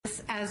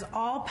as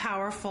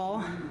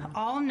all-powerful,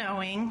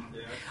 all-knowing,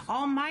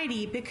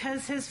 almighty,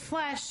 because his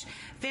flesh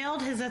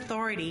veiled his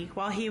authority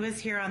while he was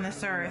here on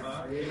this earth.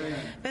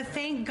 But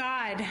thank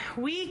God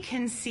we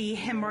can see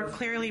him more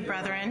clearly,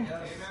 brethren.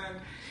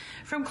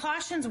 From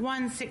Colossians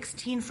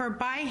 1:16, for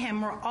by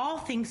him were all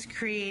things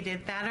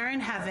created that are in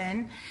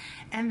heaven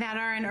and that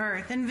are in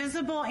earth,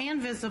 invisible and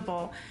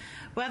visible,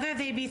 whether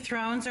they be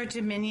thrones or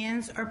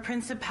dominions or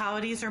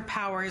principalities or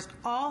powers,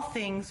 all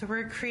things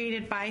were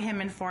created by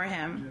him and for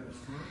him.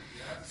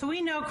 So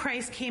we know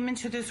Christ came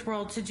into this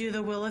world to do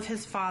the will of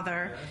his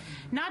Father,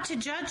 not to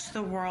judge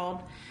the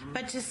world,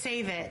 but to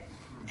save it.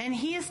 And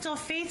he is still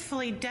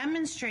faithfully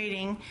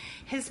demonstrating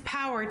his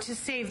power to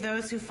save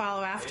those who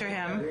follow after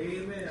him.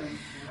 Amen.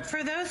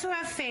 For those who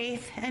have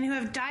faith and who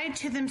have died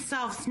to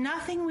themselves,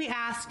 nothing we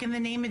ask in the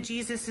name of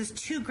Jesus is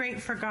too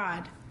great for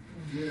God.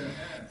 Yeah.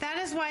 That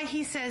is why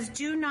he says,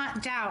 do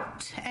not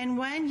doubt, and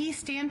when ye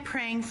stand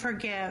praying,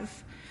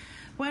 forgive.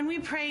 When we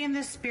pray in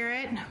the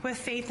Spirit with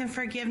faith and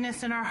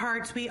forgiveness in our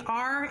hearts, we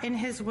are in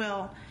his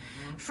will.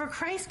 For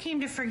Christ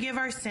came to forgive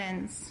our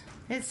sins.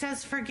 It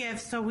says forgive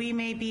so we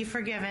may be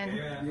forgiven.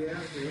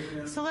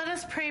 Yeah. So let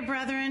us pray,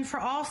 brethren, for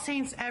all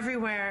saints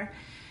everywhere,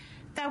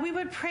 that we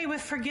would pray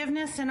with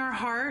forgiveness in our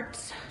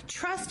hearts,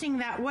 trusting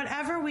that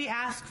whatever we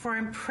ask for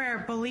in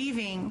prayer,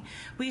 believing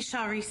we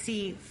shall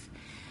receive.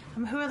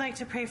 Who would like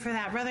to pray for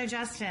that? Brother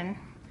Justin.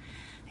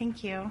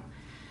 Thank you.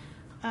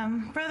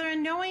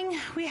 Brethren, knowing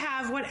we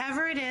have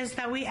whatever it is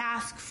that we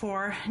ask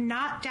for,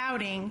 not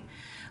doubting,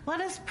 let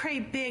us pray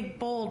big,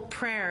 bold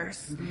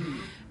prayers. Mm-hmm.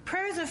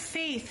 Prayers of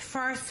faith for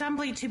our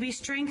assembly to be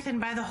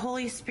strengthened by the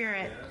Holy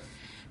Spirit,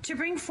 to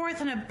bring forth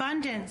an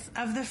abundance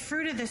of the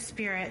fruit of the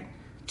Spirit,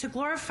 to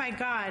glorify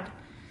God.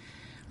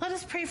 Let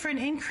us pray for an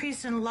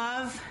increase in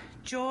love,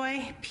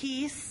 joy,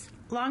 peace,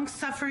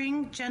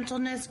 long-suffering,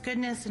 gentleness,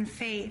 goodness, and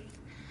faith.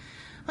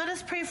 Let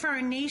us pray for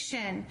our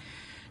nation,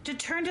 to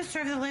turn to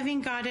serve the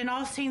living God, and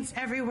all saints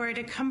everywhere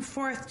to come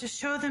forth to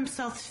show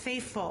themselves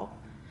faithful.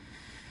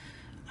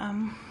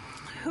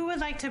 Who would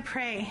like to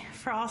pray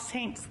for all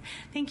saints?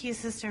 Thank you,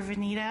 Sister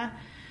Vanita.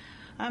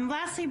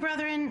 Lastly,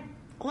 brethren,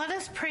 let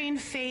us pray in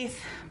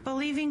faith,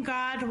 believing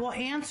God will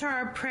answer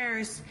our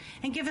prayers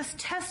and give us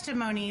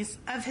testimonies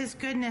of his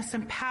goodness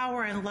and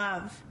power and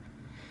love.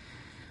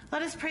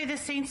 Let us pray the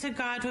saints of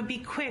God would be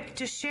quick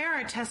to share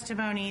our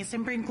testimonies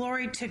and bring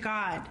glory to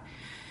God,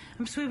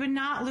 so we would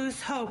not lose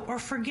hope or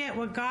forget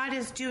what God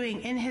is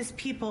doing in his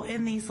people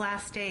in these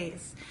last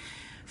days.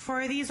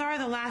 For these are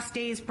the last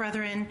days,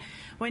 brethren,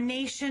 when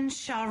nation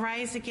shall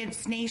rise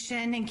against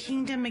nation and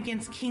kingdom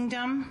against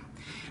kingdom,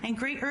 and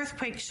great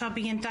earthquakes shall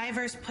be in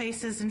divers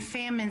places, and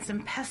famines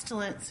and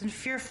pestilence and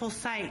fearful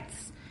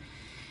sights.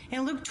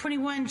 In Luke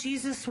 21,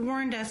 Jesus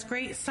warned us,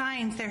 great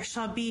signs there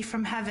shall be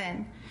from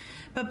heaven.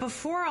 But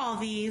before all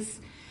these,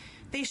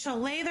 they shall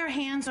lay their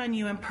hands on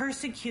you and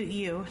persecute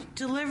you,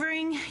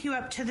 delivering you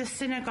up to the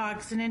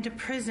synagogues and into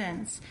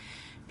prisons,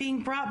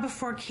 being brought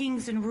before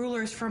kings and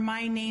rulers for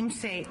my name's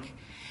sake.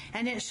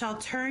 And it shall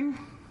turn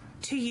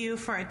to you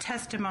for a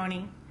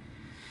testimony.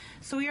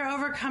 So we are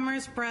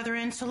overcomers,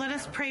 brethren, so let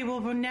us pray we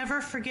will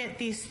never forget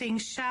these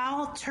things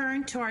shall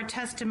turn to our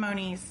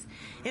testimonies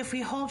if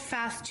we hold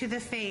fast to the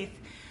faith,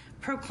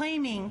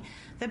 proclaiming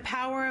the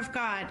power of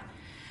God.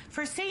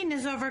 For Satan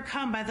is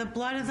overcome by the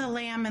blood of the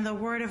Lamb and the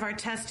word of our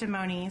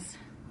testimonies.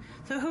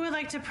 So who would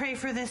like to pray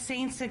for the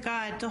saints of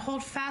God to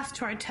hold fast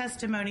to our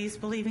testimonies,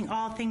 believing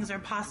all things are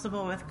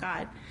possible with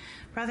God?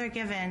 Brother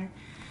Given,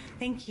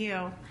 thank you.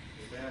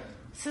 Amen.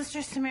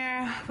 Sister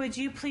Samara, would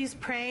you please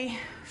pray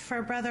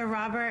for Brother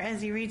Robert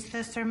as he reads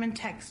the sermon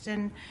text,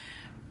 and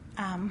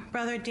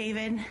Brother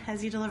David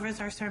as he delivers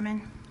our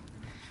sermon?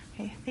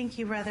 Okay, thank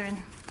you,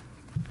 brethren.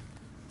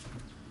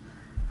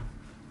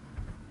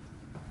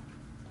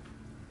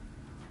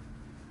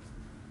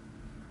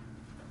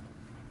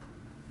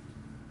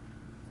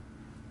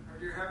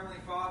 Dear Heavenly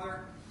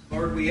Father,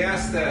 Lord, we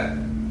ask that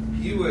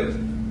you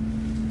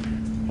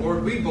would,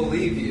 Lord, we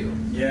believe you.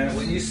 Yes.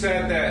 When you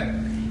said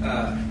that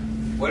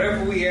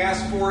whatever we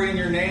ask for in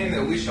your name,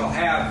 that we shall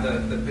have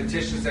the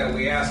petitions that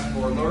we ask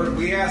for, Lord,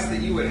 we ask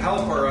that you would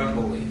help our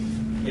unbelief.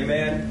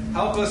 Amen.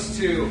 Help us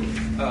to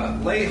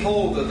lay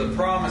hold of the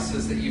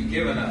promises that you've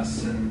given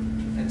us,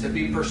 and to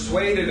be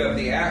persuaded of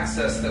the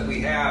access that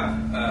we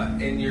have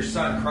in your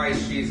Son,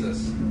 Christ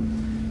Jesus.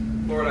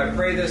 Lord, I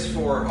pray this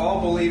for all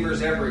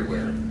believers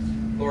everywhere.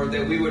 Lord,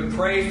 that we would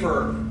pray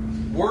for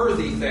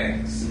worthy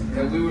things,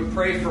 that we would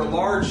pray for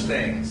large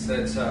things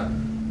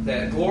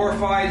that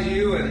glorified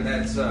you, and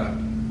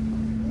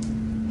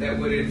that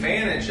would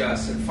advantage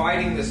us in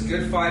fighting this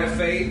good fight of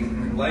faith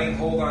and laying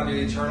hold on to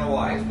eternal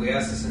life. We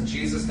ask this in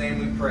Jesus' name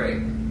we pray.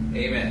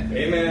 Amen.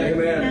 Amen.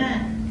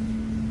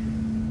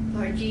 Amen.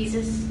 Lord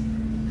Jesus,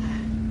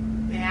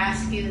 we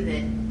ask you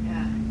that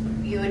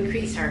you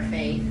increase our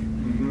faith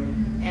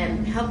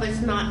and help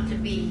us not to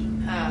be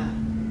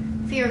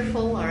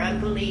fearful or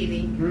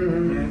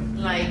unbelieving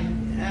like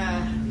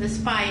the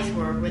spies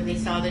were when they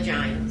saw the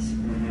giants.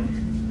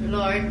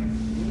 Lord,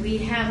 we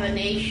have a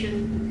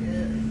nation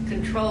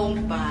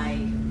controlled by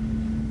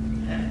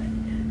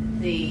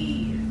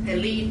the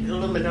elite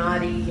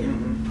Illuminati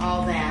and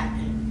all that.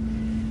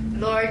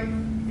 Lord,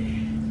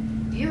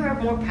 you are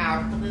more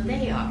powerful than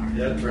they are.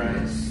 That's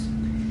right.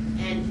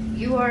 And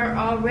you are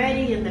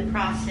already in the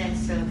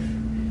process of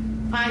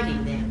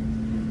fighting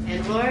them.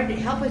 And Lord,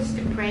 help us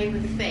to pray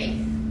with faith,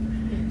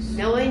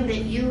 knowing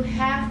that you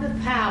have the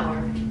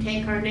power to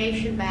take our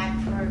nation back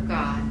for our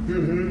God.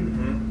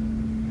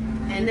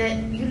 And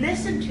that you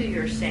listen to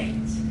your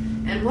saints.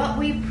 And what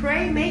we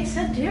pray makes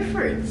a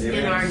difference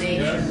in our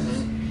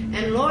nation.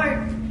 And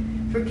Lord,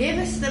 forgive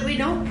us that we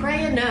don't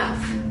pray enough.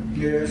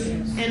 Yes.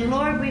 And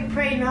Lord, we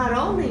pray not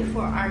only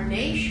for our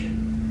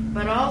nation,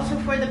 but also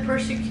for the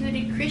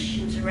persecuted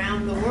Christians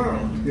around the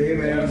world.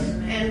 Amen.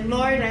 And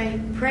Lord, I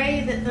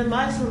pray that the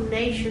Muslim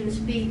nations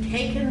be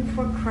taken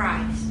for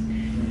Christ,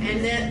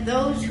 and that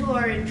those who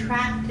are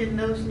entrapped in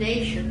those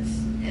nations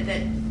and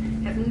that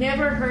have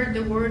never heard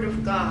the word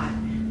of God,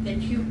 that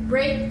you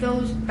break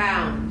those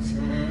bounds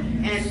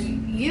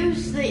and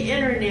use the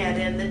internet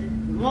and the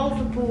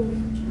multiple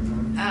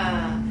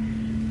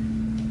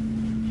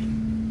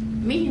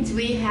means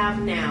we have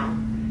now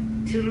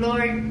to,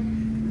 Lord,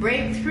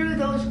 break through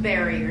those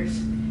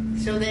barriers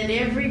so that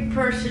every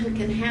person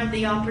can have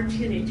the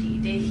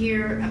opportunity to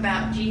hear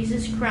about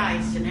Jesus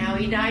Christ and how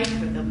he died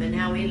for them and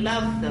how he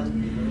loved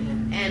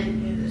them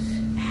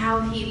and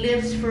how he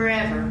lives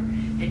forever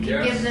and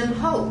can give them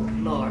hope,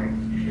 Lord.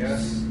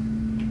 Yes.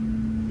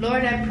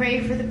 Lord, I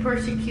pray for the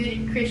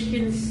persecuted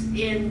Christians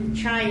in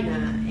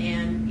China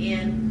and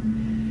in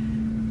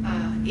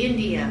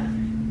India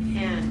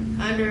and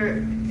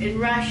in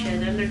Russia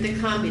and under the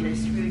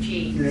communist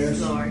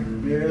regimes, Lord.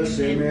 Yes,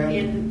 amen.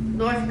 In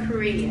North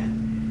Korea.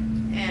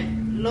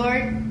 And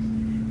Lord,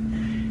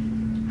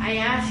 I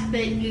ask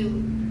that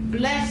you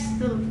bless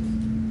the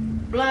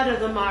blood of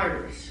the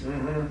martyrs.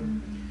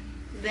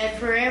 That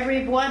for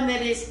every one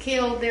that is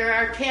killed, there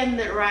are 10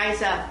 that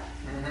rise up.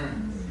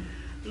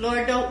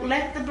 Lord, don't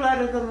let the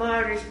blood of the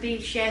martyrs be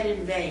shed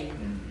in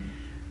vain.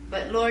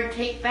 But Lord,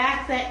 take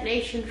back that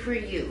nation for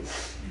you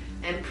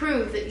and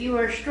prove that you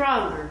are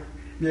stronger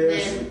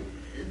than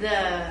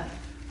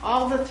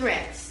all the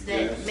threats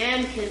that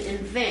man can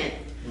invent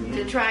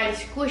to try to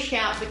squish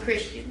out the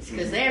Christians,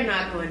 because they're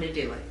not going to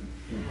do it.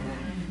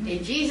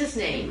 In Jesus'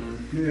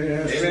 name.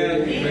 Yes.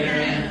 Amen.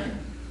 Amen.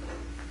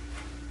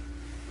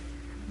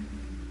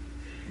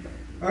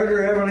 Our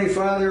dear Heavenly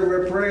Father,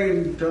 we're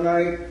praying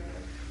tonight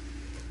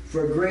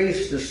for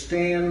grace to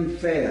stand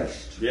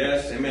fast.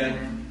 Yes,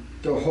 amen.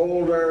 To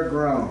hold our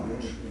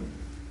ground.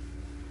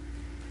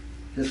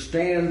 To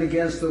stand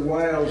against the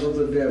wiles of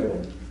the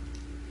devil.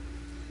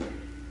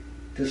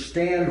 To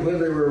stand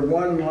whether we're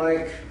one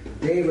like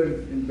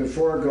David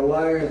before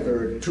Goliath,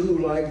 or two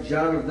like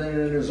Jonathan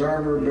and his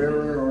armor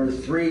bearer, or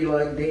three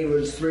like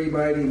David's three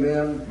mighty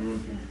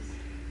men.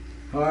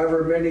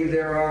 However many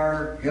there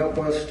are, help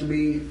us to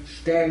be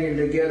standing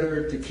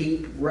together to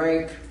keep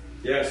rank.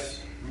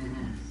 Yes.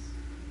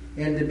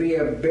 And to be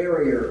a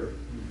barrier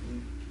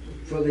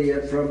from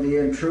the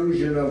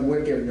intrusion of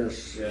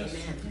wickedness. Yes.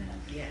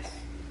 Yes.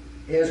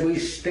 As we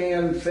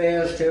stand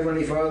fast,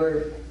 Heavenly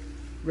Father,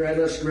 grant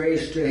us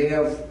grace to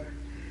have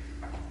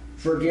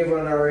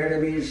forgiven our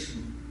enemies,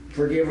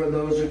 forgiven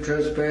those who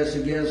trespass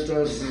against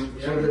us,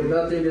 so that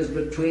nothing is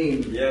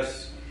between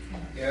Yes.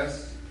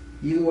 Yes.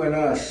 you and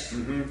us.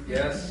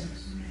 Yes.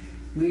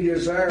 We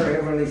desire,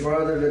 Heavenly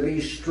Father, to be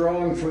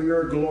strong for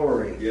your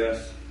glory.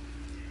 Yes.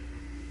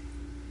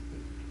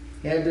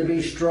 And to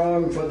be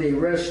strong for the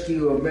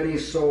rescue of many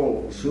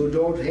souls who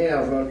don't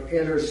have an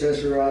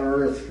intercessor on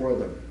earth for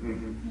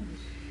them.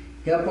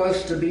 Help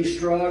us to be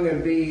strong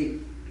and be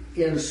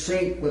in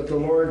sync with the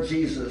Lord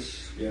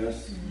Jesus.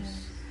 Yes.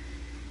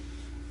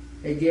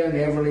 Again,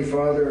 Heavenly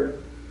Father,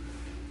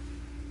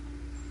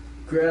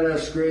 grant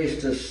us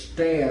grace to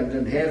stand,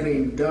 and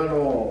having done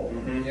all,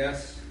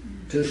 Yes.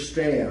 to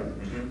stand.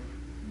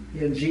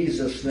 In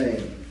Jesus'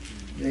 name,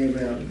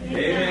 amen.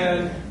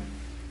 Amen.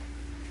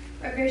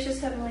 Our gracious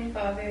Heavenly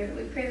Father,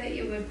 we pray that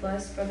you would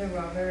bless Brother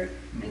Robert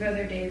and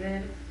Brother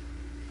David.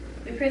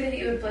 We pray that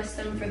you would bless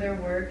them for their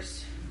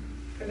works,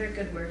 for their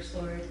good works,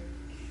 Lord.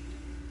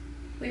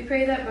 We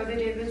pray that Brother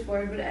David's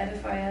word would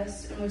edify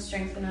us and would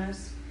strengthen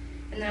us,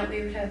 and that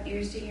we would have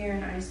ears to hear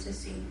and eyes to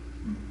see.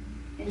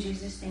 In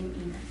Jesus' name,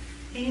 amen.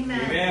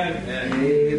 Amen. Amen. Amen.